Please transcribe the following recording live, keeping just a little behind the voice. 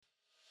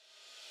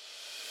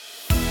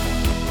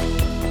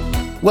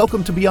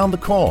Welcome to Beyond the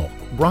Call,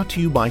 brought to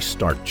you by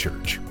Start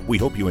Church. We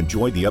hope you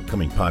enjoy the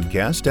upcoming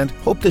podcast and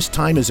hope this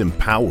time is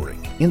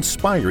empowering,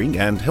 inspiring,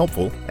 and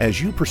helpful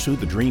as you pursue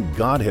the dream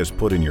God has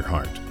put in your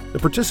heart. The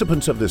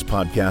participants of this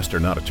podcast are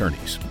not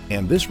attorneys,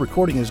 and this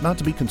recording is not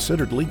to be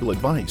considered legal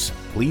advice.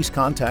 Please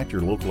contact your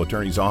local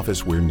attorney's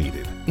office where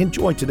needed.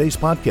 Enjoy today's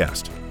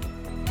podcast.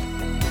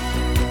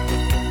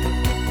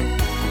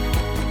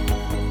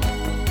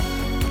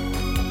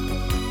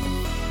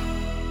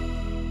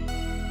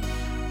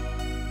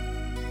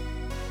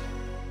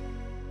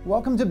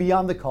 Welcome to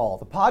Beyond the Call,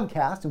 the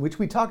podcast in which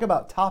we talk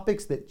about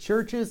topics that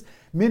churches,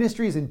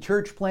 ministries, and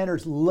church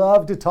planners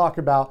love to talk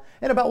about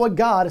and about what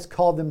God has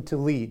called them to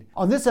lead.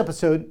 On this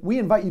episode, we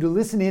invite you to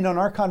listen in on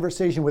our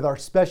conversation with our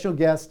special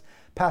guest,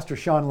 Pastor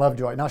Sean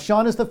Lovejoy. Now,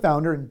 Sean is the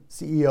founder and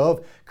CEO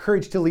of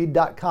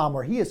CourageToLead.com,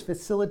 where he is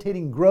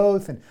facilitating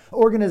growth and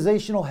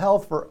organizational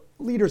health for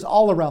leaders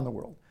all around the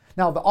world.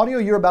 Now, the audio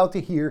you're about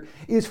to hear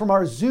is from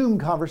our Zoom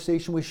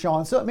conversation with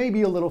Sean, so it may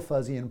be a little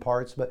fuzzy in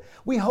parts, but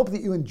we hope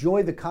that you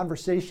enjoy the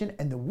conversation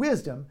and the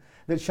wisdom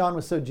that Sean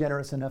was so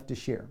generous enough to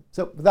share.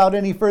 So without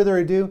any further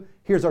ado,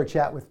 here's our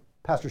chat with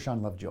Pastor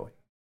Sean Lovejoy.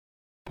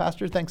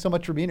 Pastor, thanks so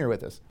much for being here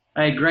with us.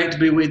 Hey, great to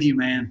be with you,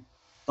 man.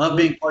 Love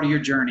being part of your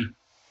journey.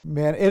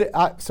 Man,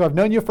 so I've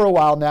known you for a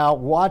while now,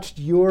 watched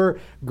your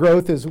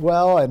growth as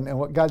well and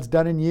what God's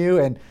done in you,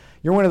 and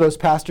you're one of those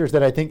pastors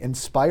that I think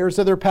inspires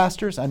other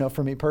pastors. I know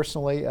for me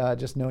personally,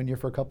 just knowing you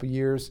for a couple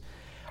years.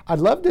 I'd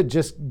love to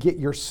just get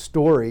your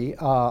story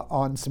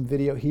on some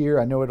video here.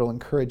 I know it'll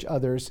encourage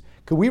others.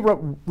 Could we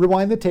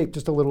rewind the tape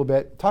just a little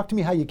bit? Talk to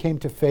me how you came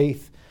to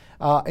faith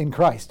in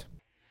Christ.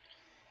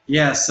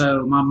 Yeah,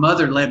 so my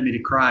mother led me to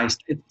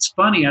Christ. It's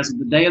funny, as of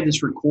the day of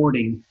this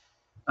recording,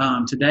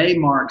 today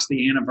marks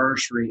the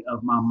anniversary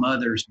of my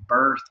mother's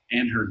birth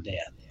and her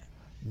death.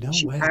 No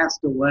She way.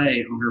 passed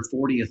away on her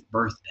 40th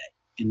birthday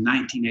in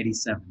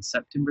 1987,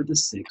 September the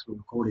 6th. We're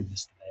recording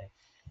this today.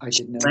 I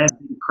She didn't know.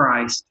 led me to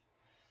Christ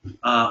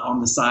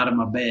on the side of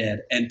my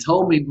bed and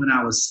told me when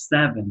I was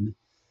 7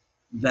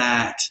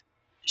 that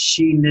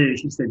she knew.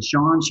 She said,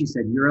 Sean, she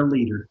said, you're a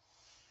leader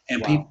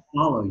and Wow. people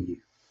follow you.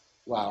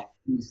 Wow.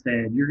 She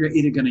said, you're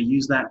either going to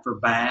use that for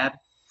bad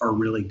or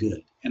really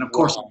good. And of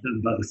course, Wow. I've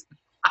done both.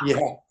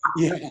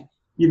 Yeah.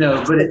 You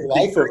know, but it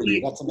Life over you.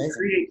 creates, That's amazing.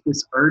 creates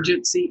this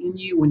urgency in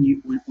you when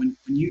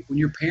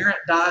your parent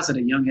dies at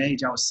a young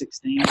age. I was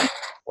 16.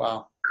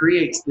 Wow.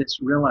 Creates this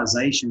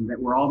realization that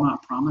we're all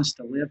not promised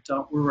to live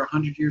till we're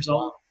 100 years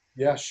old.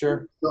 Yeah,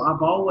 sure. So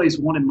I've always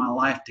wanted my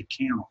life to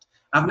count.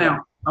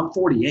 I'm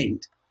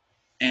 48,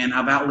 and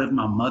I've outlived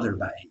my mother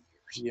by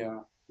 8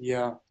 years.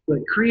 Yeah. So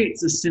it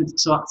creates this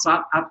sense. So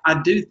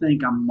I do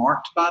think I'm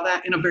marked by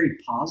that in a very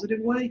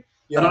positive way.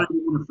 I don't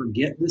even want to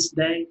forget this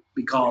day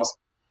because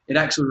it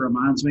actually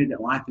reminds me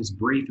that life is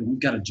brief and we've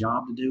got a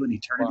job to do and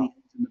eternity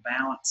is in the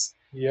balance.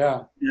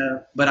 Yeah.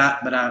 But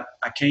I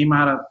came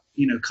out of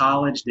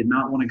college, did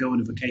not want to go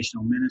into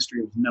vocational ministry.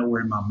 It was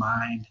nowhere in my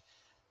mind.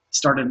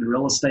 Started in the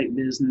real estate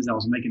business. I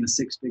was making a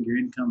 6-figure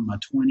income in my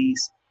 20s.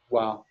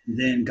 Wow.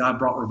 Then God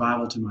brought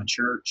revival to my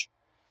church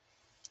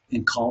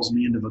and calls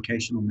me into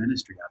vocational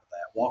ministry out of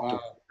that. Walked away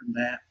from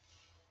that.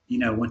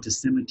 Went to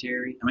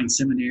seminary.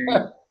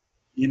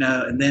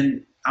 And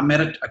then I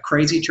met a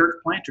crazy church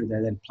planter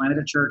there that had planted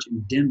a church in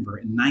Denver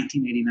in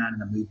 1989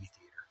 in a movie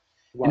theater.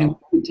 Wow. And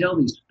he would tell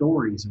these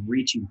stories of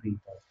reaching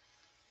people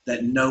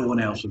that no one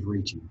else was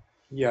reaching.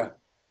 Yeah.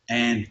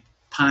 And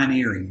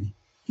pioneering,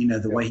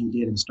 the way he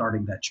did in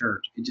starting that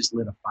church. It just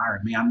lit a fire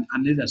in me. I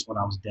knew that's what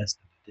I was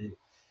destined to do.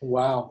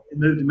 Wow. I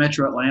moved to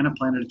Metro Atlanta,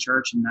 planted a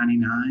church in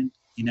 99,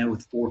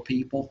 with 4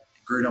 people.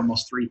 It grew to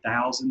almost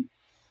 3,000.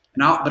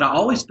 But I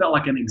always felt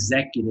like an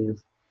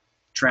executive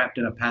trapped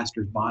in a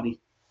pastor's body.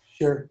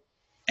 Sure.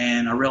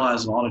 And I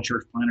realized a lot of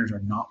church planners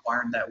are not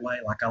wired that way.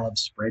 Like I love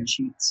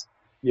spreadsheets.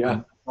 Yeah.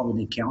 I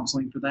probably need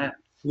counseling for that.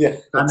 Yeah.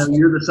 I know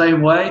you're the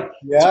same way.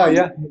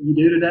 Yeah. What you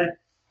do today.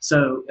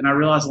 So, and I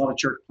realized a lot of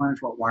church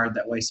planners weren't wired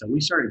that way. So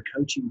we started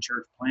coaching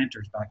church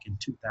planters back in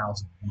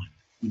 2001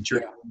 when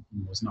church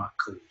planting was not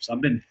cool. So I've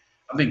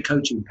been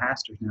coaching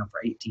pastors now for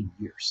 18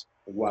 years.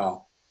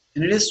 Wow.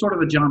 And it is sort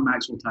of a John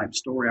Maxwell type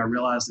story. I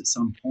realized at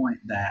some point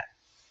that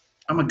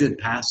I'm a good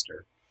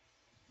pastor,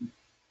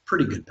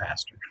 pretty good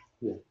pastor.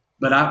 Yeah.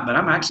 But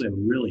I'm actually a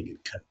really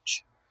good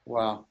coach.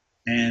 Wow.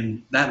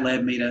 And that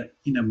led me to,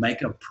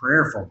 make a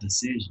prayerful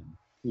decision,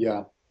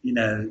 Yeah.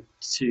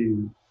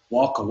 to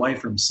walk away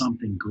from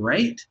something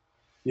great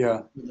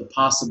Yeah. with the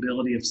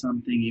possibility of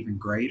something even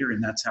greater.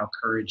 And that's how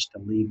Courage to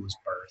Lead was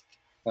birthed.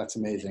 That's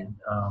amazing.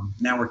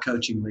 Now we're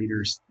coaching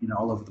leaders,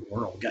 all over the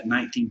world. We've got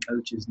 19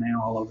 coaches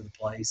now all over the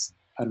place.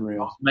 I Unreal.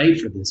 was made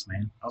for this,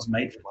 man. I was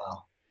made for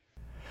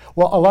this.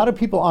 Well, a lot of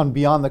people on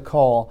Beyond the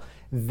Call,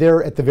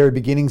 they're at the very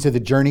beginnings of the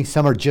journey.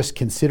 Some are just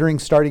considering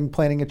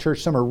planning a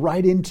church. Some are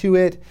right into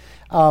it.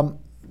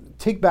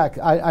 Take back,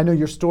 I know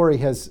your story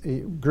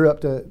grew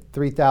up to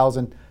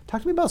 3,000.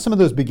 Talk to me about some of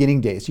those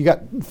beginning days. You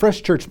got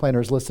fresh church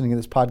planners listening to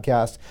this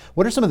podcast.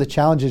 What are some of the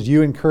challenges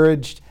you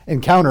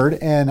encountered,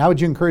 and how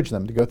would you encourage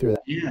them to go through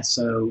that? Yeah,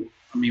 so,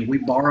 we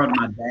borrowed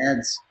my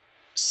dad's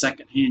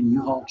secondhand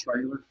U-Haul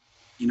trailer.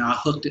 I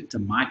hooked it to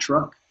my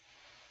truck.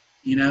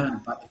 And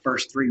about the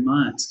first 3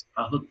 months,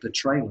 I hooked the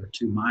trailer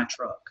to my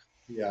truck.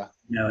 Yeah.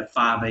 At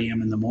 5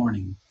 a.m. in the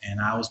morning,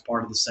 and I was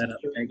part of the setup.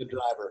 The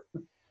driver.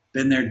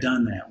 Been there,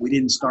 done that. We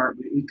didn't start.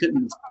 We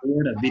couldn't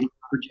afford a video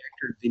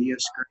projector, video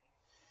screen.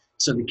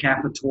 So the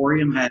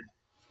cafetorium had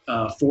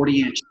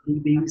 40-inch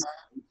TVs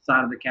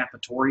inside of the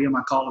cafetorium.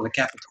 I call it a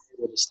cafeteria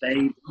with a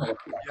stage.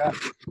 Yeah.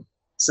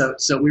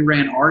 So we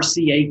ran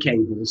RCA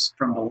cables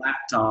from the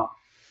laptop,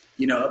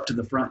 up to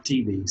the front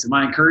TVs. Am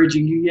I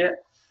encouraging you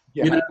yet?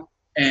 Yeah.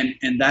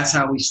 And that's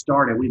how we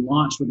started. We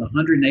launched with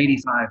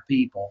 185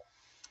 people,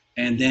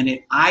 and then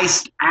it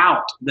iced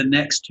out the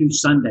next 2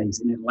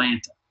 Sundays in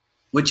Atlanta,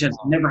 which has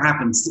never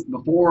happened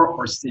before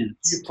or since.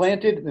 You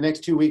planted, the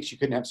next 2 weeks you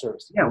couldn't have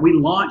service. Yeah, we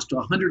launched to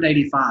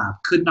 185,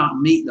 could not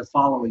meet the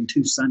following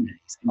 2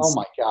 Sundays. And oh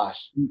my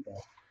gosh.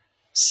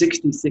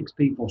 66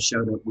 people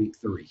showed up week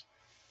 3.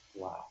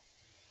 Wow.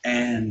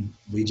 And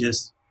we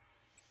just,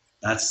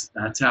 that's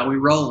how we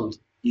rolled,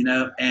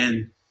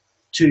 and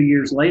 2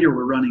 years later,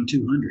 we're running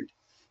 200.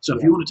 So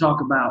if you want to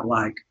talk about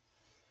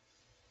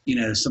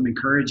some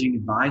encouraging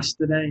advice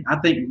today, I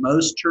think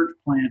most church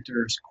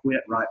planters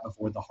quit right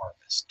before the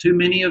harvest. Too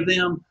many of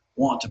them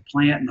want to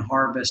plant and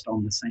harvest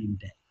on the same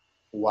day.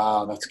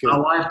 Wow, that's good. My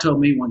wife told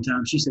me one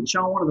time, she said,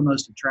 Sean, one of the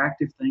most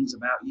attractive things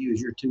about you is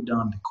you're too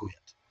dumb to quit.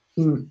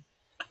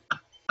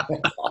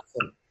 That's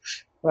awesome.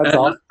 That's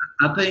awesome.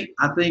 I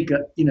think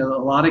a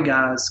lot of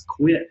guys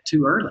quit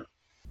too early.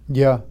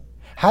 Yeah.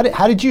 How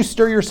did you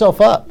stir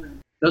yourself up?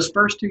 Those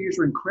first 2 years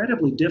were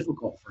incredibly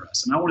difficult for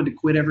us, and I wanted to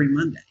quit every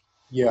Monday.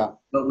 Yeah.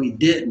 But we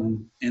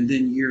didn't, and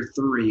then year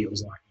 3, it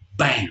was like,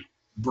 bam,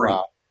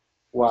 break.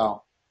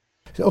 Wow.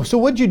 So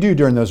what did you do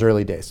during those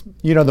early days?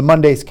 The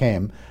Mondays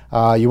came.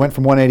 You went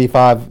from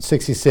 185,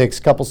 66,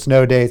 couple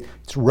snow days.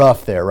 It's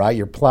rough there, right?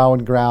 You're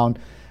plowing ground.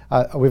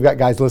 We've got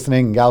guys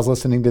listening and gals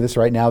listening to this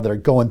right now that are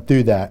going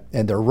through that,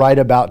 and they're right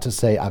about to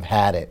say, I've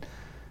had it.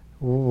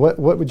 What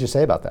would you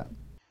say about that?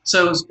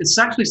 So it's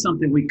actually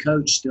something we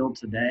coach still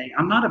today.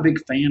 I'm not a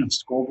big fan of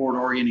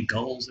scoreboard-oriented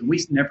goals, and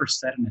we never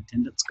set an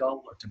attendance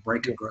goal or to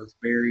break a growth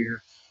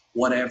barrier,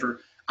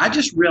 whatever. I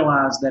just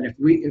realized that if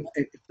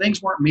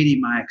things weren't meeting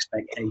my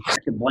expectations, I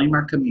could blame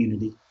our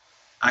community.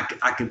 I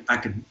could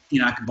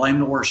blame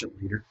the worship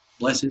leader.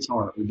 Bless his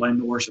heart. We blame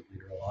the worship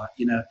leader a lot.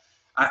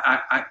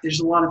 There's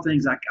a lot of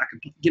things I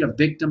could get a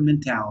victim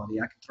mentality.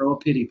 I could throw a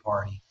pity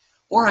party,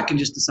 or I can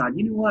just decide,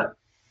 you know what?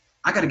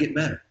 I got to get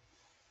better.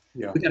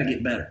 Yeah. We got to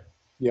get better.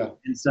 Yeah.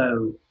 And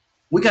so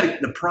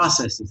the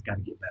process has got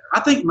to get better. I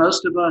think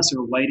most of us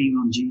are waiting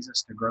on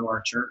Jesus to grow our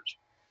church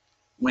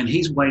when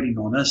he's waiting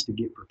on us to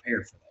get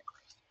prepared for that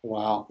growth.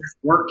 Wow. There's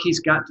work he's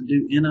got to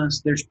do in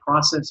us. There's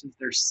processes,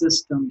 there's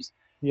systems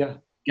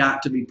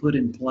got to be put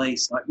in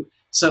place.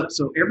 So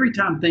every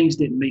time things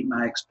didn't meet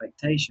my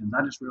expectations,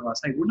 I just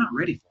realized, hey, we're not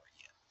ready for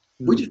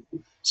it yet. Mm-hmm.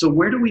 So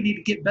where do we need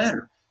to get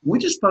better? We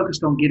just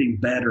focused on getting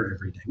better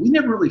every day. We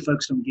never really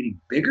focused on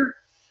getting bigger.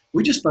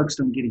 We just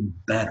focused on getting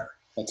better.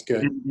 That's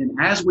good. And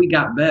as we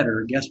got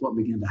better, guess what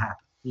began to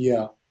happen?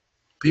 Yeah.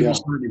 People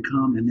started to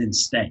come and then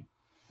stay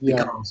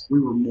because we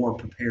were more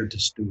prepared to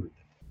steward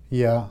them.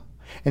 Yeah.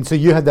 And so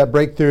you had that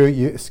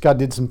breakthrough. God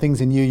did some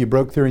things in you. You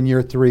broke through in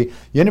year 3.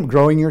 You ended up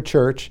growing your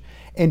church.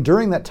 And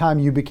during that time,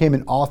 you became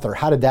an author.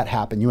 How did that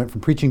happen? You went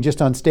from preaching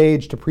just on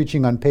stage to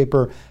preaching on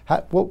paper.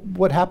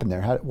 What happened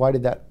there? Why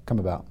did that come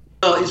about?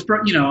 Well, it's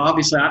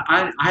obviously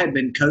I had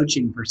been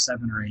coaching for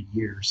 7 or 8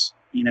 years,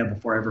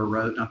 before I ever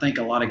wrote. And I think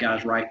a lot of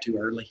guys write too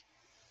early.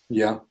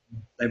 Yeah.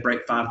 They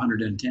break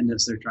 500 in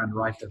attendance. They're trying to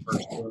write their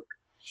first book.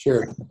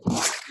 Sure. It's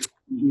not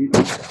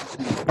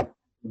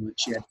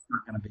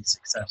going to be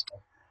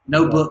successful.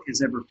 No book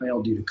has ever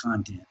failed due to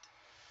content.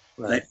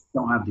 Right. They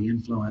don't have the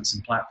influence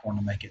and platform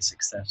to make it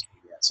successful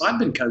yet. So I've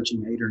been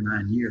coaching 8 or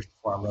 9 years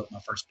before I wrote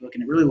my first book,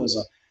 and it really was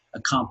a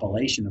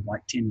compilation of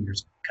 10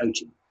 years of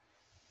coaching.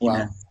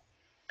 Wow.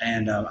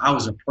 And I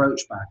was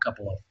approached by a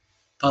couple of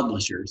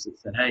publishers that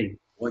said, hey,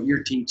 what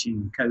you're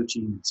teaching,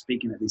 coaching, and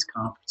speaking at these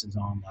conferences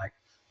on,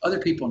 other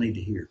people need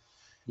to hear.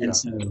 Yeah. And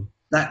so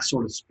that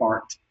sort of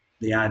sparked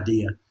the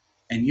idea.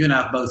 And you and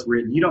I have both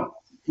written, you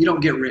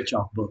don't get rich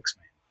off books,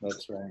 man.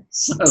 That's right.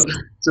 So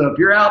if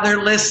you're out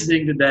there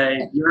listening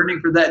today, yearning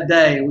for that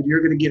day when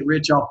you're going to get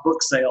rich off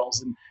book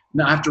sales and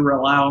not have to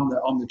rely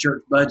on the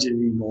church budget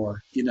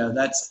anymore,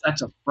 that's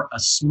a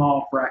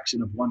small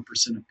fraction of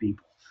 1% of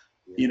people,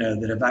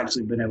 that have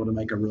actually been able to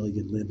make a really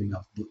good living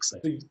off book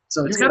sales.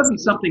 So it's got to be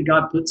something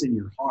God puts in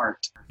your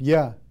heart.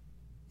 Yeah.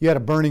 You had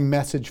a burning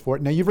message for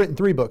it. Now, you've written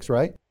 3 books,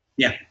 right?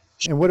 Yeah.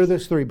 And what are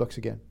those 3 books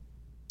again?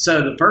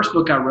 So the first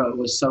book I wrote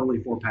was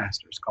solely for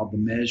pastors, called The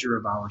Measure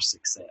of Our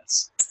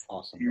Success.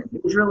 Awesome. And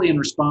it was really in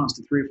response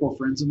to 3 or 4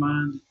 friends of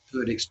mine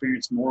who had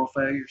experienced moral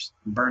failures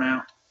and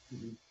burnout.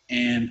 Mm-hmm.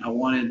 And I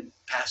wanted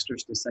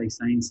pastors to stay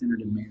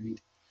sane-centered and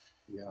married.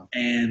 Yeah.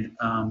 And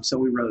so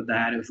we wrote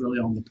that. It was really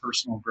on the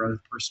personal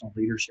growth, personal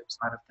leadership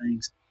side of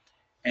things.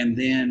 And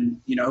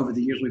then, over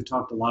the years, we've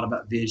talked a lot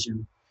about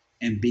vision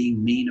and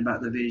being mean about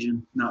the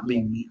vision, not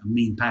being a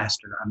mean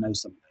pastor. I know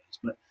some of those,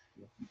 but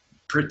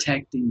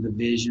protecting the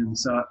vision.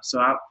 So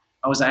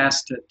I was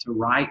asked to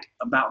write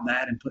about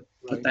that and put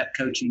that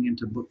coaching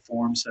into book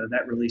form. So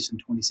that released in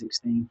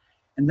 2016.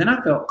 And then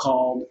I felt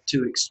called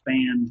to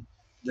expand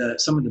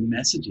some of the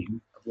messaging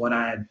of what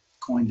I had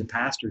coined to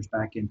pastors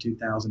back in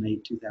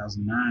 2008,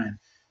 2009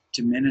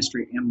 to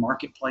ministry and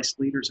marketplace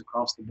leaders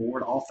across the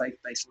board, all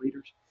faith-based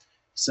leaders.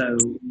 So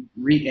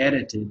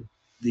re-edited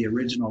the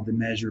original The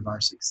Measure of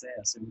Our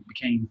Success, and it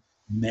became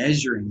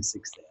Measuring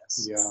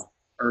Success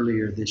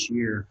earlier this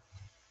year.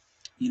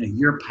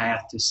 Your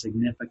path to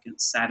significant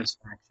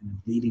satisfaction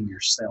and leading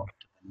yourself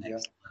to the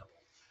next level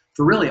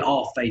for really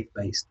all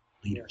faith-based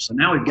leaders. So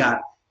now we've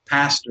got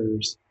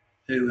pastors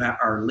who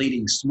are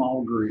leading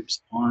small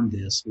groups on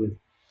this with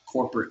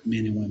corporate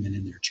men and women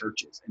in their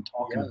churches and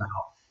talking about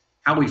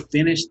how we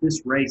finish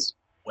this race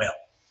well.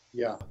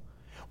 Yeah.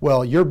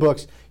 Well, your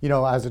books,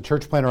 as a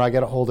church planner, I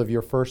got a hold of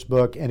your first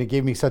book, and it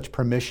gave me such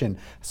permission.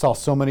 I saw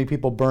so many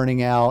people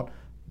burning out,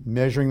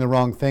 measuring the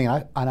wrong thing.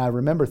 And I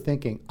remember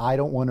thinking, I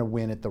don't want to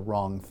win at the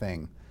wrong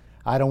thing.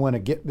 I don't want to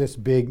get this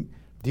big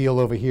deal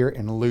over here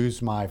and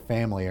lose my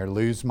family or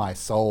lose my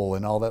soul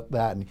and all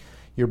that. And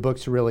your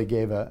books really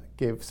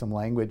gave some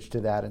language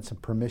to that and some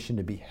permission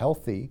to be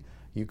healthy.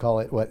 You call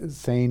it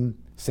sane,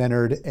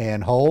 centered,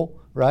 and whole,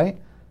 right?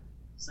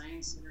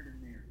 Sane, centered,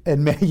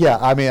 and married. And yeah,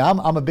 I mean,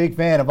 I'm a big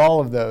fan of all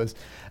of those.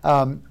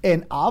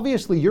 And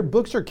obviously your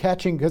books are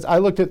catching, because I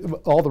looked at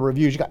all the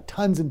reviews. You got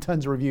tons and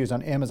tons of reviews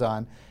on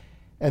Amazon,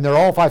 and they're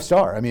all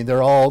 5-star. I mean,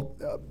 they're all,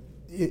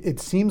 it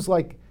seems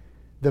like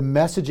the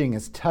messaging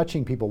is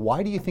touching people.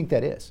 Why do you think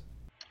that is?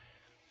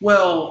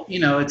 Well,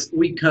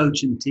 we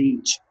coach and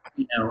teach,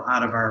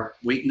 out of our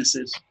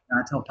weaknesses.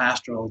 I tell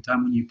pastors all the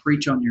time, when you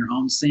preach on your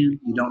own sin,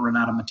 you don't run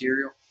out of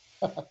material.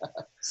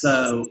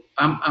 So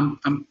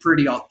I'm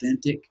pretty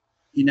authentic,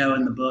 in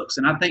the books.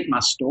 And I think my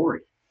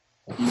story,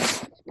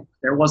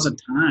 there was a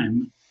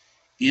time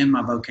in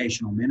my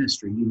vocational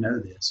ministry,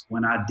 this,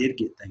 when I did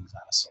get things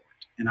out of sort.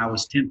 And I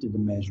was tempted to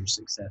measure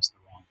success the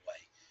wrong way.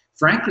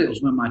 Frankly, it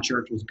was when my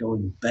church was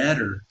going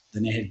better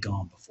than it had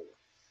gone before.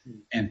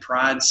 And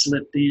pride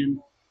slipped in,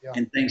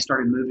 and things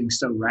started moving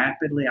so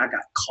rapidly. I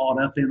got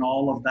caught up in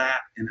all of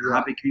that, and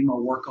I became a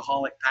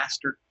workaholic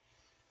pastor.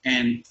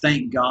 And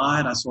thank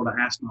God, I sort of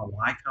asked my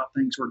wife how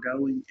things were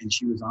going, and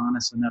she was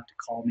honest enough to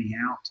call me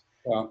out.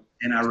 Wow.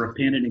 And I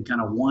repented and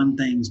kind of won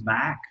things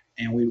back,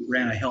 and we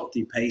ran a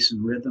healthy pace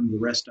and rhythm the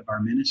rest of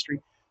our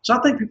ministry. So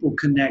I think people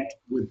connect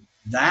with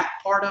that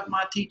part of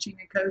my teaching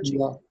and coaching.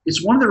 Yeah.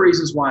 It's one of the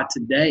reasons why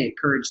today at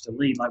Courage to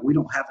Lead, we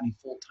don't have any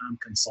full-time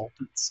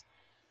consultants.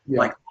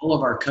 Yeah. All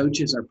of our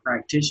coaches are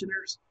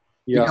practitioners.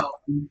 Yeah.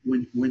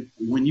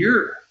 When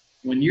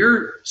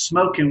you're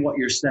smoking what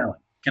you're selling,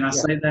 can I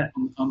say that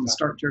on the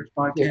Start Church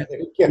podcast?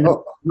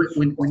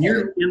 When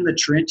you're in the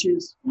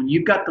trenches, when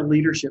you've got the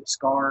leadership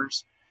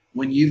scars,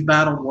 when you've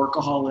battled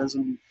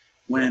workaholism,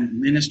 when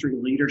ministry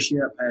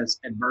leadership has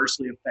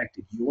adversely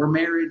affected your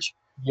marriage,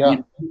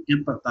 you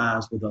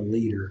empathize with a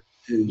leader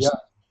who's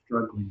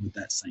struggling with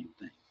that same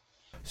thing.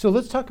 So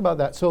let's talk about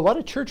that. So a lot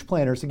of church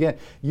planners, again,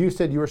 you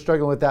said you were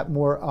struggling with that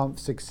more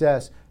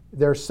success.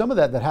 There's some of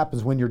that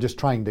happens when you're just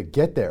trying to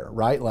get there,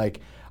 right?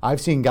 Like I've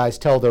seen guys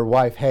tell their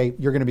wife, hey,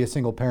 you're going to be a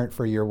single parent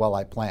for a year while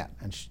I plant.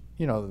 And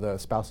the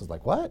spouse is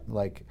like, what?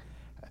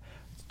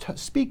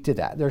 Speak to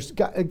that. There's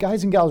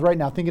guys and gals right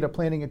now thinking of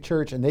planting a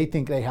church, and they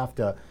think they have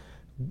to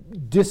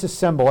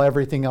disassemble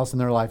everything else in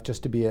their life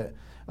just to be a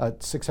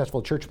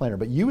successful church planner.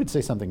 But you would say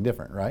something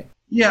different, right?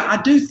 Yeah,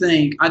 I do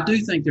think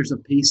there's a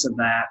piece of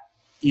that,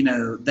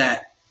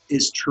 that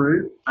is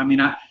true. I mean,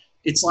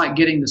 it's like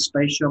getting the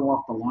space shuttle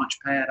off the launch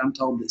pad. I'm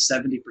told that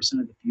 70%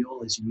 of the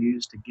fuel is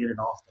used to get it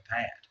off the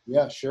pad.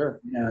 Yeah, sure.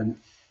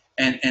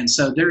 And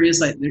so there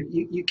is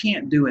you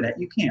can't do it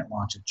you can't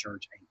launch a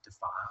church 8 to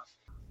 5.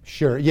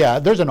 Sure. Yeah,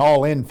 there's an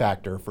all-in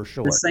factor for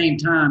sure. At the same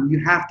time,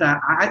 you have to.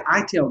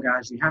 I tell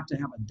guys you have to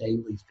have a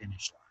daily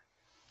finish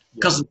line,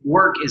 because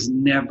work is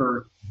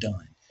never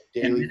done,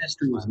 and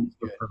ministry is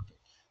never perfect.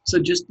 So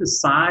just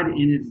decide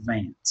in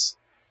advance,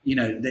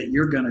 that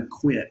you're going to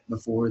quit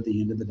before the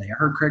end of the day. I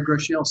heard Craig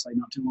Groeschel say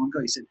not too long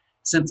ago. He said,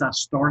 "Since I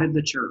started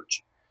the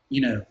church,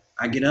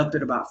 I get up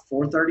at about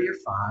 4:30 or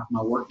 5.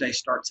 My work day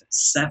starts at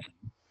 7,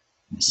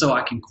 so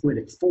I can quit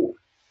at 4."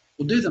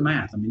 Well, do the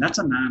math. I mean, that's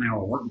a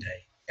 9-hour work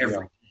day every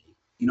day.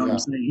 You know what I'm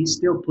saying? He's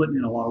still putting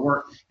in a lot of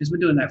work. He's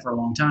been doing that for a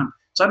long time.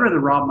 So I'd rather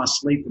rob my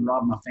sleep than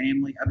rob my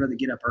family. I'd rather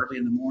get up early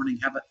in the morning,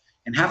 have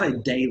a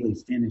daily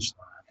finish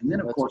line. And then,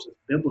 of course, it's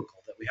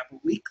biblical that we have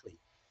a weekly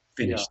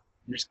finish line.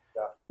 There's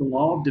the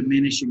law of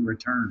diminishing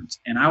returns.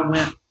 And I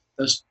went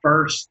those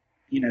first,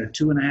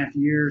 2.5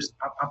 years,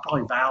 I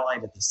probably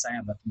violated the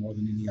Sabbath more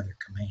than any other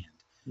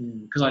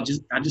command, because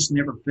I just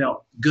never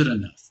felt good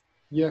enough.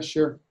 Yeah,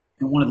 sure.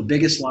 And one of the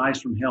biggest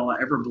lies from hell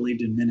I ever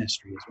believed in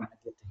ministry is when I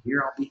get to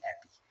here, I'll be happy.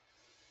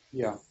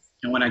 Yeah.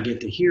 And when I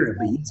get to here,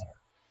 it'll be easier.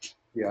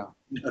 Yeah.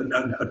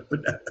 No.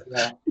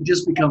 Yeah. It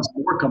just becomes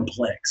more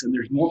complex, and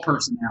there's more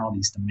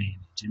personalities to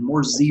manage and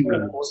more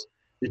zeros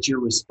that you're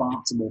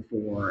responsible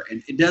for.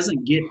 And it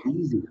doesn't get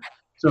easier.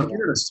 So if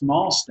you're at a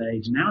small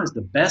stage, now is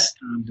the best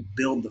time to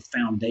build the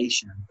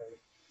foundation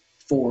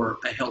for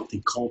a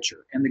healthy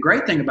culture. And the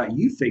great thing about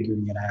you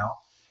figuring it out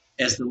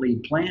as the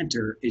lead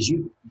planter is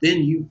you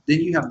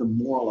have the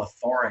moral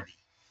authority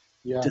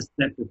to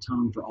set the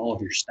tone for all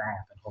of your staff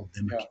and hold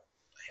them accountable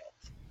to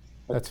health.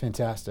 That's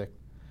fantastic.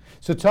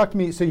 So talk to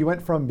me, so you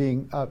went from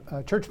being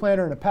a church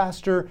planter and a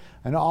pastor,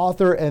 an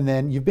author, and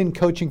then you've been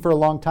coaching for a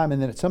long time,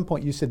 and then at some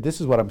point you said, this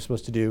is what I'm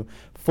supposed to do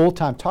full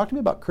time. Talk to me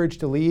about Courage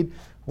to Lead.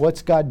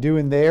 What's God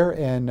doing there,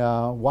 and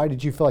why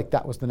did you feel like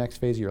that was the next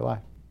phase of your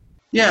life?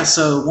 Yeah,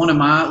 so one of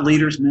my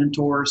leaders,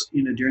 mentors,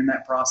 during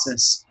that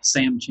process,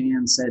 Sam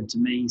Chan said to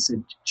me, he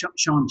said,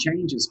 Sean,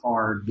 change is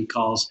hard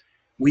because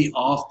we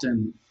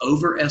often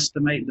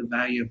overestimate the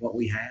value of what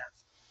we have,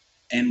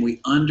 and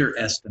we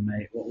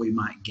underestimate what we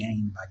might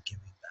gain by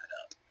giving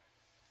that up.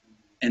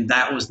 And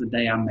that was the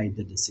day I made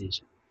the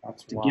decision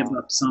to give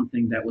up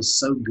something that was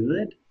so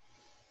good,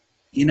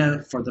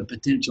 for the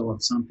potential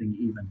of something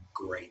even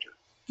greater,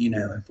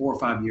 and 4 or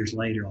 5 years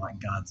later, like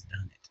God's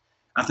done it.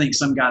 I think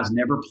some guys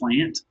never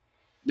plant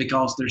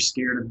because they're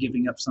scared of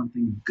giving up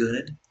something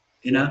good,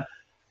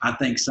 I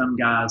think some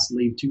guys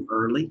leave too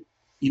early,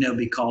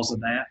 because of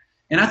that.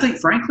 And I think,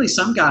 frankly,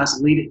 some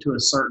guys lead it to a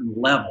certain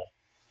level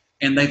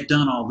and they've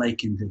done all they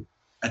can do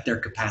at their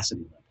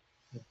capacity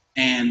level.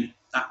 And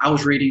I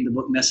was reading the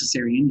book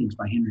Necessary Endings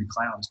by Henry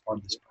Cloud as part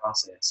of this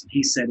process. And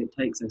he said it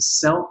takes a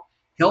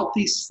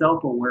healthy,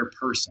 self-aware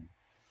person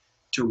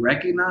to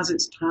recognize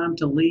it's time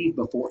to leave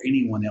before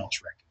anyone else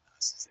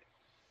recognizes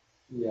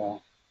it. Yeah.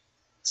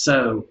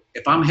 So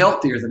if I'm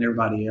healthier than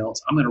everybody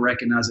else, I'm going to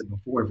recognize it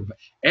before everybody.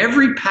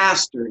 Every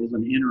pastor is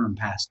an interim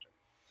pastor.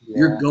 Yeah.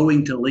 You're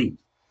going to leave.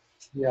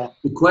 Yeah.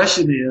 The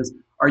question is,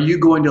 are you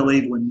going to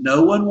leave when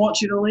no one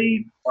wants you to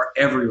leave or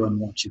everyone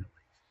wants you to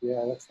leave?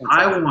 Yeah, that's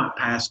fantastic. I want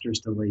pastors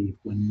to leave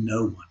when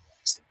no one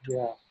wants them to.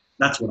 Yeah.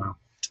 That's what I want.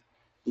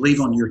 Leave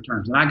on your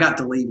terms. And I got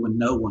to leave when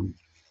no one.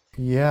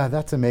 Yeah,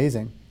 that's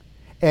amazing.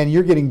 And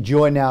you're getting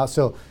joy now.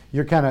 So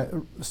you're kind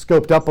of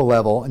scoped up a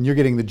level and you're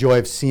getting the joy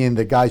of seeing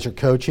the guys you're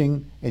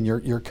coaching and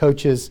your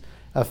coaches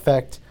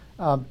affect.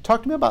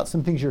 Talk to me about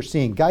some things you're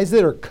seeing. Guys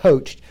that are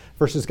coached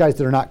versus guys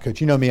that are not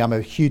coached. You know me, I'm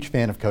a huge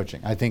fan of coaching.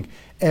 I think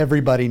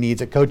everybody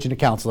needs a coach and a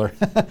counselor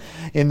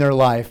in their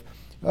life.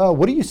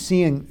 What are you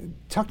seeing?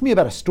 Talk to me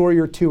about a story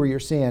or two where you're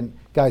seeing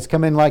guys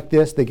come in like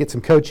this, they get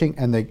some coaching,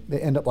 and they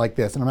end up like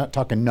this. And I'm not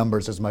talking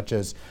numbers as much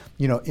as,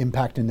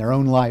 impact in their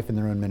own life and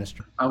their own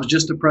ministry. I was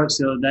just approached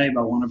the other day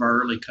by one of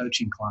our early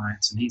coaching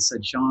clients, and he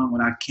said, Sean,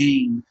 when I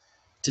came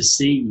to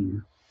see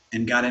you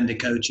and got into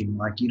coaching,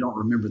 like you don't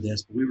remember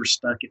this, but we were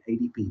stuck at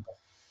 80 people.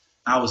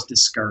 I was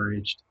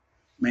discouraged.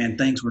 Man,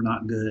 things were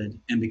not good.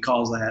 And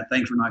because of that,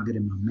 things were not good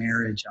in my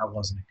marriage. I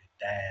wasn't a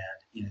good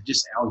dad.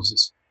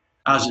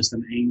 I was just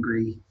an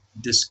angry,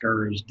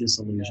 discouraged,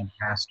 disillusioned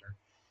pastor.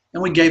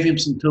 And we gave him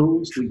some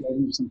tools. We gave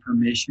him some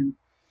permission.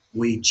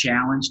 We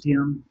challenged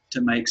him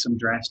to make some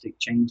drastic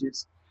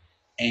changes.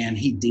 And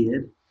he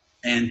did.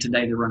 And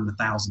today they're running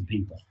 1,000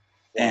 people.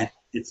 And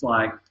it's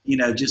like,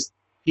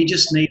 he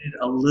just needed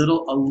a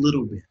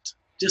little bit,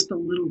 just a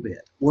little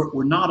bit.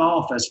 We're not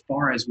off as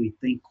far as we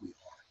think we are.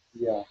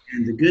 Yeah.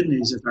 And the good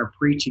news is our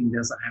preaching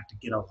doesn't have to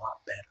get a lot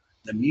better.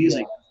 The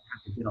music doesn't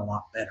have to get a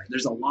lot better.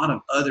 There's a lot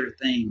of other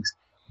things,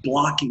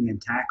 blocking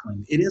and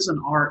tackling. It is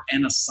an art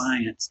and a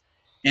science.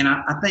 And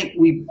I think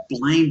we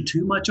blame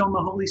too much on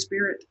the Holy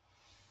Spirit.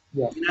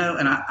 Yeah.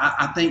 And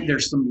I think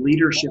there's some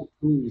leadership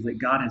tools that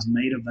God has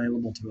made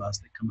available to us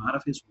that come out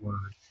of his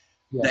word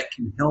that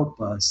can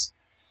help us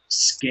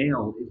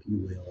scale, if you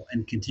will,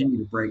 and continue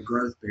to break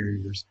growth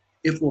barriers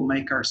if we'll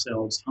make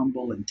ourselves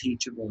humble and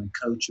teachable and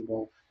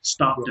coachable,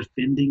 stop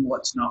defending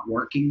what's not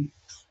working.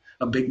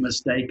 A big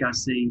mistake I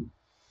see,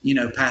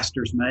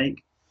 pastors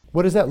make.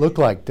 What does that look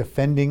like,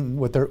 defending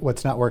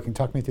what's not working?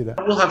 Talk me through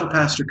that. We'll have a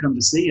pastor come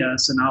to see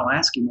us, and I'll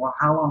ask him, well,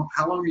 how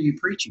long are you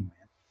preaching,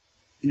 man?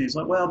 And he's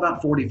like, well,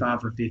 about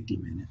 45 or 50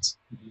 minutes.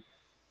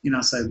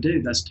 I say,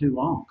 dude, that's too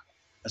long.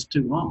 That's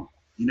too long.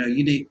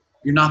 You're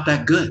not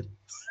that good.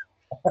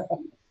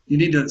 You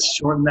need to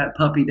shorten that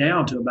puppy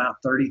down to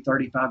about 30,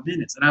 35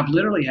 minutes. And I've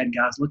literally had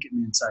guys look at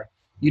me and say,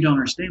 you don't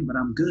understand, but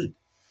I'm good.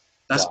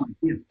 That's my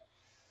gift.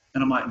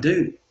 And I'm like,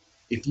 dude,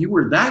 if you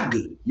were that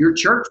good, your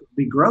church would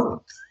be growing.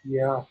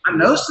 Yeah. I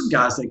know some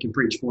guys that can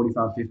preach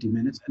 45, 50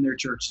 minutes and their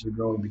churches are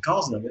growing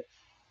because of it,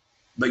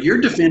 but you're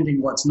defending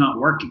what's not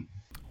working.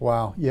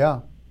 Wow.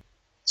 Yeah.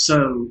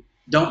 So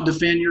don't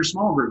defend your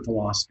small group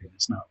philosophy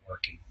that's not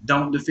working.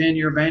 Don't defend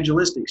your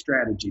evangelistic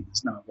strategy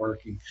that's not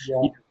working.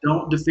 Yeah.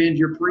 Don't defend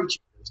your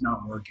preaching that's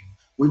not working.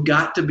 We've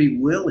got to be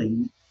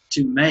willing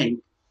to make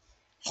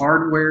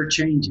hardware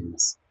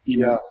changes.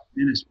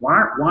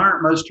 Why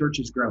aren't most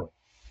churches growing?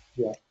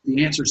 Yeah.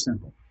 The answer is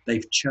simple.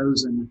 They've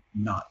chosen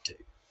not to.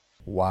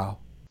 Wow.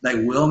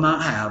 They will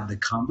not have the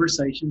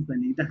conversations they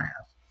need to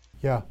have.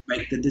 Yeah.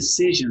 Make the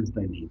decisions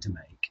they need to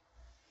make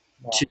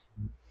to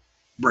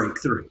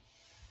break through.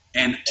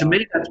 And to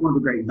me, that's one of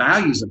the great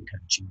values of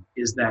coaching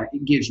is that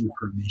it gives you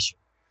permission.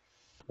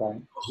 Right.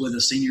 I was with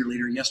a senior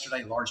leader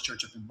yesterday, large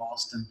church up in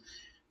Boston,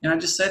 and I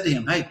just said to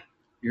him, hey,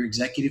 your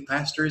executive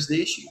pastor is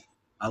the issue.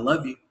 I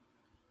love you,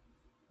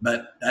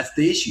 but that's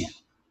the issue.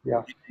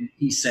 Yeah.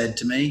 He said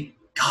to me,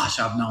 gosh,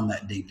 I've known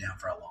that deep down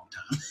for a long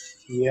time.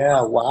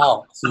 Yeah.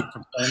 Wow. So you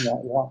confirmed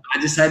that. Yeah.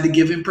 I just had to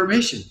give him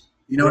permission.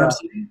 You know what Yeah. I'm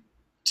saying?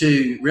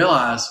 To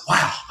realize,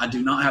 wow, I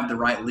do not have the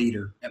right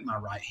leader at my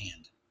right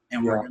hand.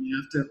 And we're Yeah. going to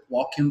have to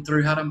walk him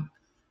through how to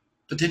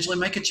potentially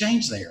make a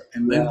change there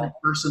and move Yeah.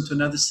 that person to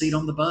another seat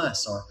on the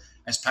bus, or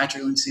as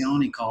Patrick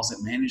Lencioni calls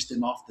it, manage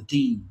them off the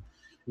team.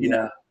 You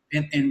Yeah.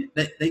 know, and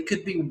they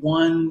could be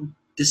one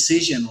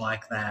decision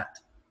like that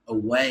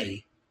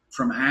away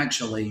from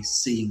actually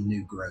seeing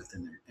new growth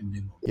in new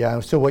momentum. Yeah.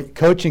 So what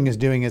coaching is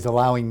doing is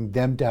allowing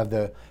them to have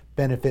the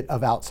benefit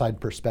of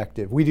outside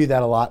perspective. We do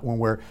that a lot when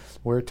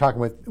we're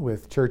talking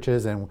with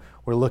churches and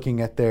we're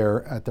looking at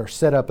their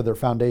setup of their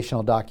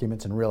foundational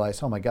documents and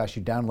realize, oh my gosh,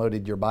 you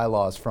downloaded your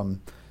bylaws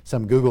from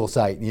some Google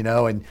site,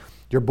 and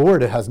your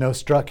board has no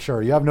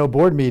structure. You have no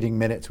board meeting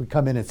minutes. We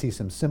come in and see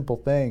some simple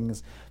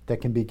things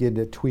that can begin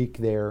to tweak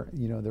their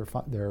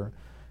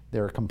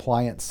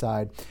compliance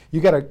side.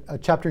 You got a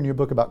chapter in your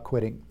book about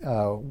quitting.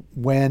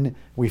 When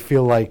we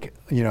feel like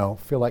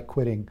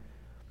quitting.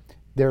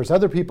 There's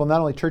other people, not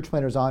only church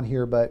planners on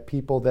here, but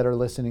people that are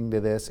listening to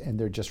this and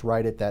they're just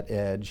right at that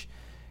edge.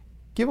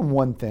 Give them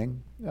one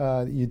thing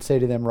you'd say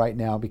to them right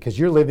now, because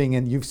you're living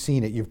in, you've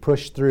seen it, you've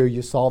pushed through,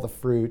 you saw the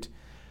fruit.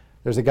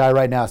 There's a guy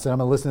right now said, I'm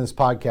going to listen to this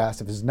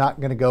podcast. If it's not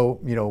going to go,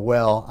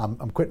 well,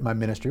 I'm quitting my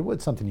ministry.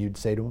 What's something you'd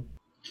say to him?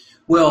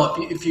 Well,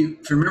 if you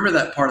remember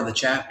that part of the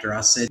chapter,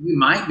 I said you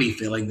might be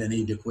feeling the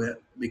need to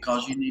quit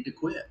because you need to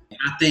quit.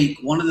 I think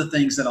one of the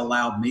things that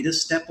allowed me to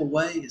step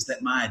away is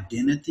that my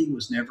identity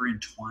was never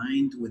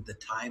entwined with the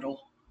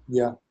title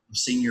Yeah. of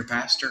senior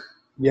pastor.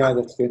 Yeah.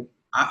 That's good.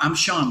 I'm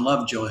Sean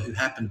Lovejoy, who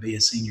happened to be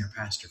a senior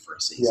pastor for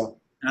a season. Yeah.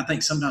 And I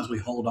think sometimes we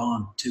hold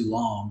on too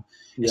long,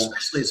 Yeah.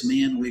 especially as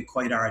men, we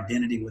equate our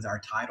identity with our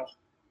title.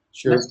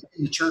 Sure. That's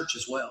in the church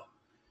as well.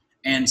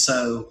 And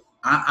so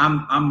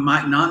I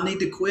might not need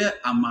to quit.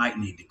 I might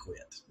need to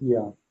quit.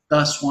 Yeah.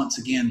 Thus, once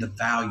again, the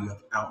value of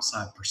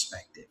outside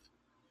perspective.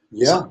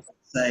 Yeah. So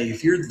say,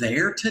 if you're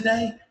there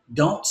today,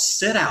 don't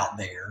sit out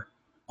there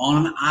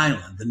on an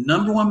island. The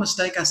number one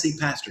mistake I see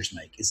pastors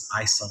make is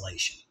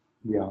isolation.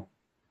 Yeah.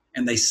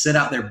 And they sit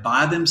out there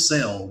by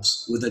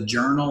themselves with a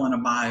journal and a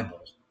Bible.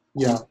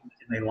 Yeah.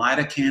 And they light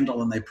a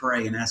candle and they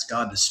pray and ask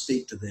God to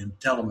speak to them,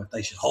 tell them if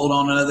they should hold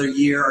on another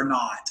year or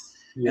not.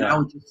 And I Yeah.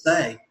 would just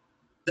say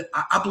that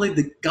I believe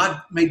that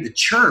God made the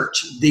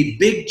church, the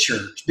big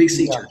church, big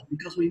C Yeah. church,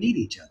 because we need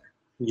each other.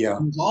 Yeah.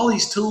 There's all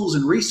these tools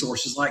and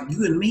resources like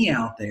you and me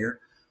out there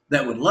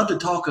that would love to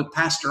talk a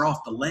pastor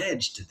off the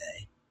ledge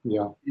today,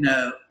 Yeah.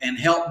 and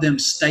help them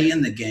stay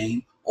in the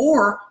game.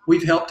 Or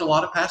we've helped a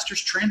lot of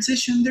pastors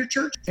transition their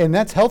church. And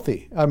that's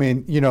healthy. I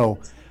mean,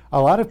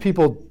 a lot of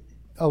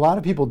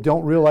people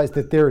don't realize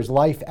that there is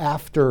life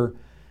after.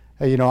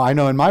 I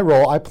know in my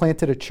role, I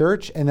planted a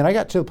church, and then I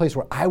got to the place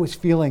where I was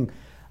feeling,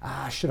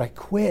 should I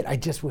quit? I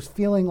just was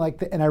feeling like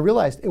that, and I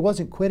realized it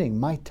wasn't quitting.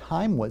 My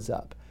time was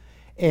up,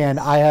 and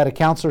I had a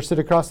counselor sit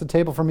across the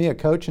table from me, a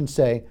coach, and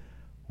say,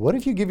 "What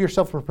if you give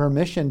yourself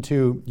permission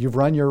to? You've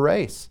run your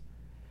race."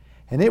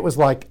 And it was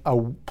like a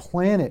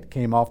planet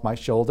came off my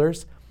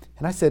shoulders.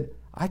 And I said,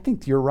 I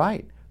think you're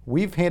right.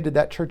 We've handed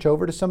that church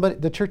over to somebody.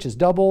 The church has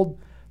doubled.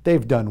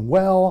 They've done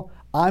well.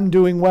 I'm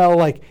doing well.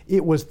 Like,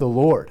 it was the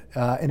Lord.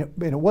 And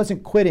it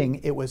wasn't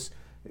quitting. It was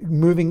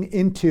moving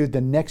into the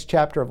next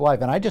chapter of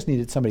life. And I just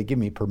needed somebody to give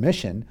me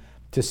permission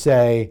to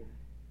say,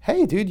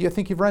 hey, dude, you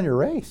think you've run your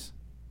race?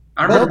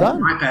 I Well remember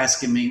done. my wife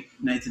asking me,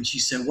 Nathan, she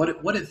said, what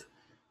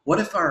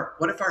if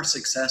our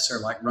successor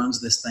like runs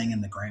this thing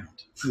in the ground?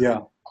 Yeah.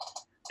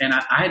 And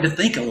I had to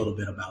think a little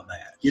bit about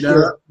that.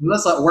 Sure.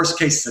 That's like worst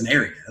case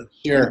scenario.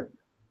 Sure.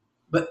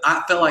 But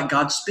I felt like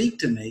God speak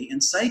to me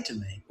and say to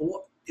me,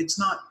 well, that's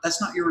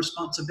not your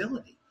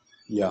responsibility.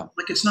 Yeah.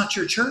 Like, it's not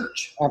your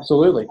church.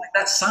 Absolutely. Like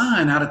that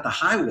sign out at the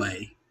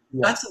highway,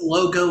 Yeah. that's a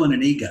logo and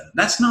an ego.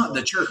 That's not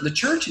the church. The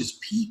church is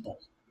people.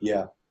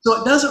 Yeah.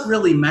 So it doesn't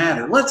really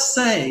matter. Let's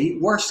say,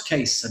 worst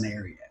case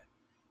scenario,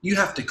 you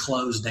have to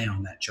close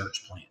down that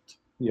church plant,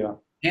 Yeah.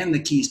 hand the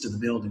keys to the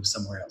building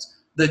somewhere else.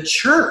 The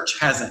church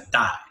hasn't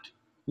died.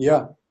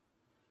 Yeah.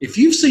 If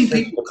you've seen It's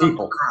people the come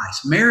people. to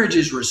Christ, marriage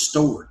is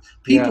restored,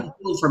 people Yeah.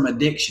 healed from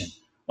addiction,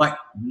 like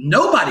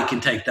nobody can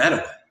take that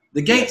away.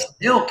 The gates of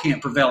hell can't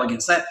prevail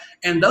against that.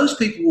 And those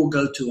people will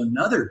go to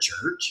another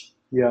church,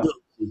 Yeah. little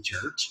C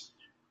church,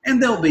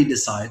 and they'll be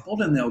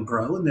discipled and they'll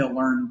grow and they'll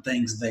learn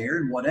things there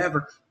and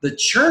whatever. The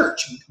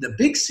church, the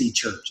big C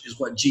church, is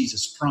what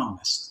Jesus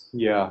promised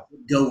Yeah.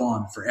 would go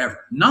on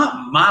forever.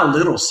 Not my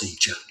little C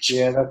church,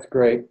 Yeah. That's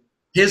great.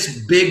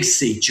 his big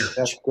C church.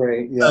 That's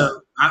great. Yeah.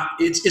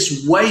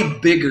 It's way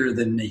bigger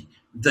than me.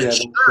 The Yeah, that's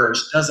church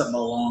great. doesn't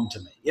belong to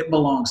me. It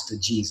belongs to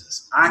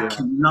Jesus. I Yeah.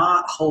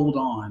 cannot hold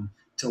on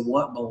to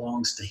what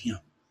belongs to him.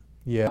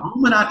 Yeah. The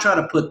moment I try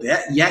to put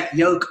that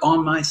yoke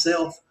on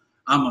myself,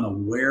 I'm going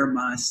to wear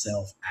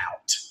myself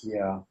out.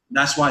 Yeah.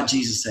 That's why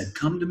Jesus said,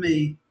 come to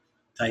me,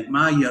 take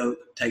my yoke,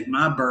 take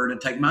my burden,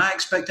 take my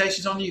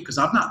expectations on you, because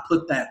I've not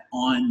put that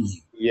on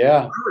you.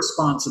 Yeah. Our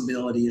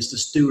responsibility is to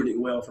steward it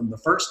well from the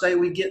first day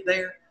we get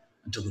there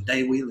until the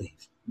day we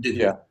leave. Do that.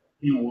 Yeah.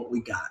 on what we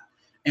got.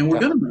 And we're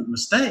going to make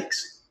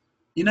mistakes.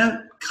 You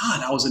know,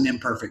 God, I was an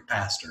imperfect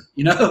pastor,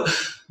 you know,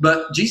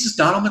 but Jesus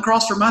died on the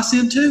cross for my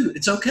sin too.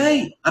 It's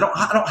okay. I don't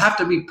have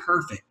to be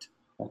perfect.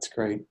 That's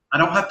great. I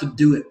don't have to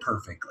do it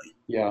perfectly.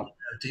 Yeah.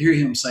 To hear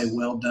him say,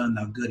 well done,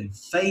 thou good and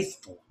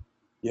faithful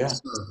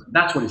servant.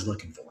 That's what he's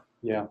looking for.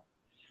 Yeah.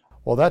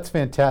 Well, that's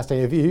fantastic.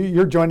 If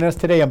you're joining us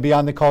today on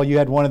Beyond the Call, you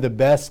had one of the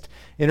best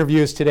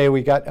interviews today.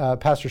 We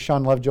got Pastor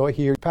Sean Lovejoy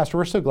here. Pastor,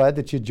 we're so glad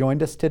that you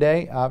joined us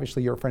today.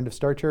 Obviously, you're a friend of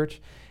Star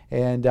Church.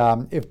 And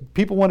if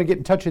people want to get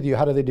in touch with you,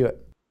 how do they do it?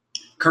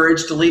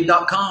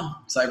 CourageToLead.com.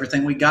 So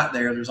everything we got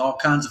there, there's all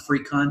kinds of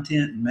free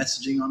content and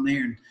messaging on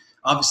there. And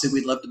obviously,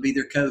 we'd love to be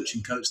their coach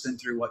and coach them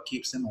through what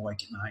keeps them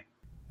awake at night.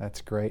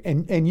 That's great.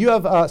 And you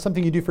have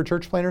something you do for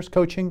church planners,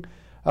 coaching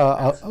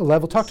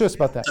level. Talk to us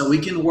about that. So we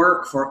can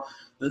work for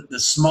the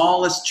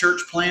smallest church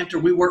planter.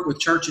 We work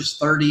with churches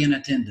 30 in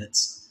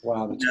attendance.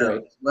 Wow, that's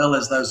great. As well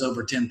as those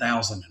over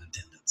 10,000 in attendance.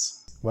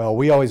 Well,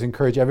 we always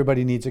encourage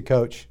everybody needs a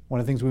coach. One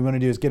of the things we want to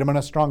do is get them on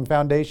a strong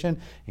foundation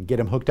and get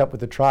them hooked up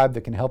with a tribe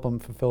that can help them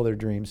fulfill their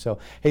dreams. So,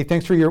 hey,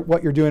 thanks for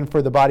what you're doing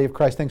for the body of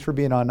Christ. Thanks for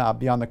being on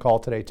Beyond the Call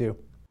today, too.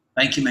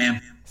 Thank you, ma'am.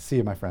 See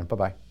you, my friend.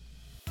 Bye-bye.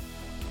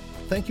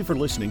 Thank you for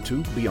listening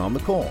to Beyond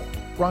the Call,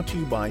 brought to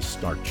you by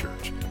Start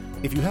Church.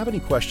 If you have any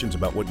questions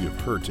about what you've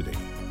heard today,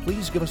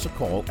 please give us a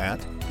call at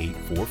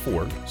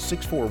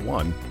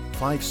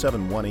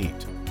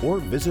 844-641-5718 or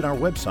visit our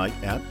website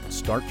at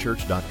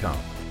startchurch.com.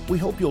 We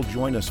hope you'll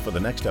join us for the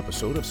next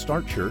episode of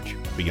Start Church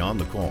Beyond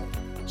the Call.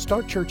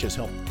 Start Church has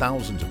helped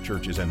thousands of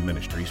churches and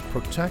ministries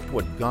protect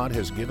what God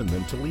has given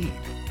them to lead.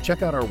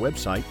 Check out our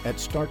website at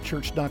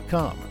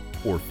startchurch.com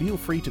or feel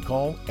free to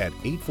call at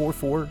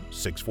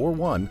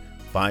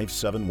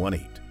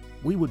 844-641-5718.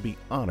 We would be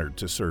honored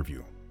to serve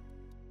you.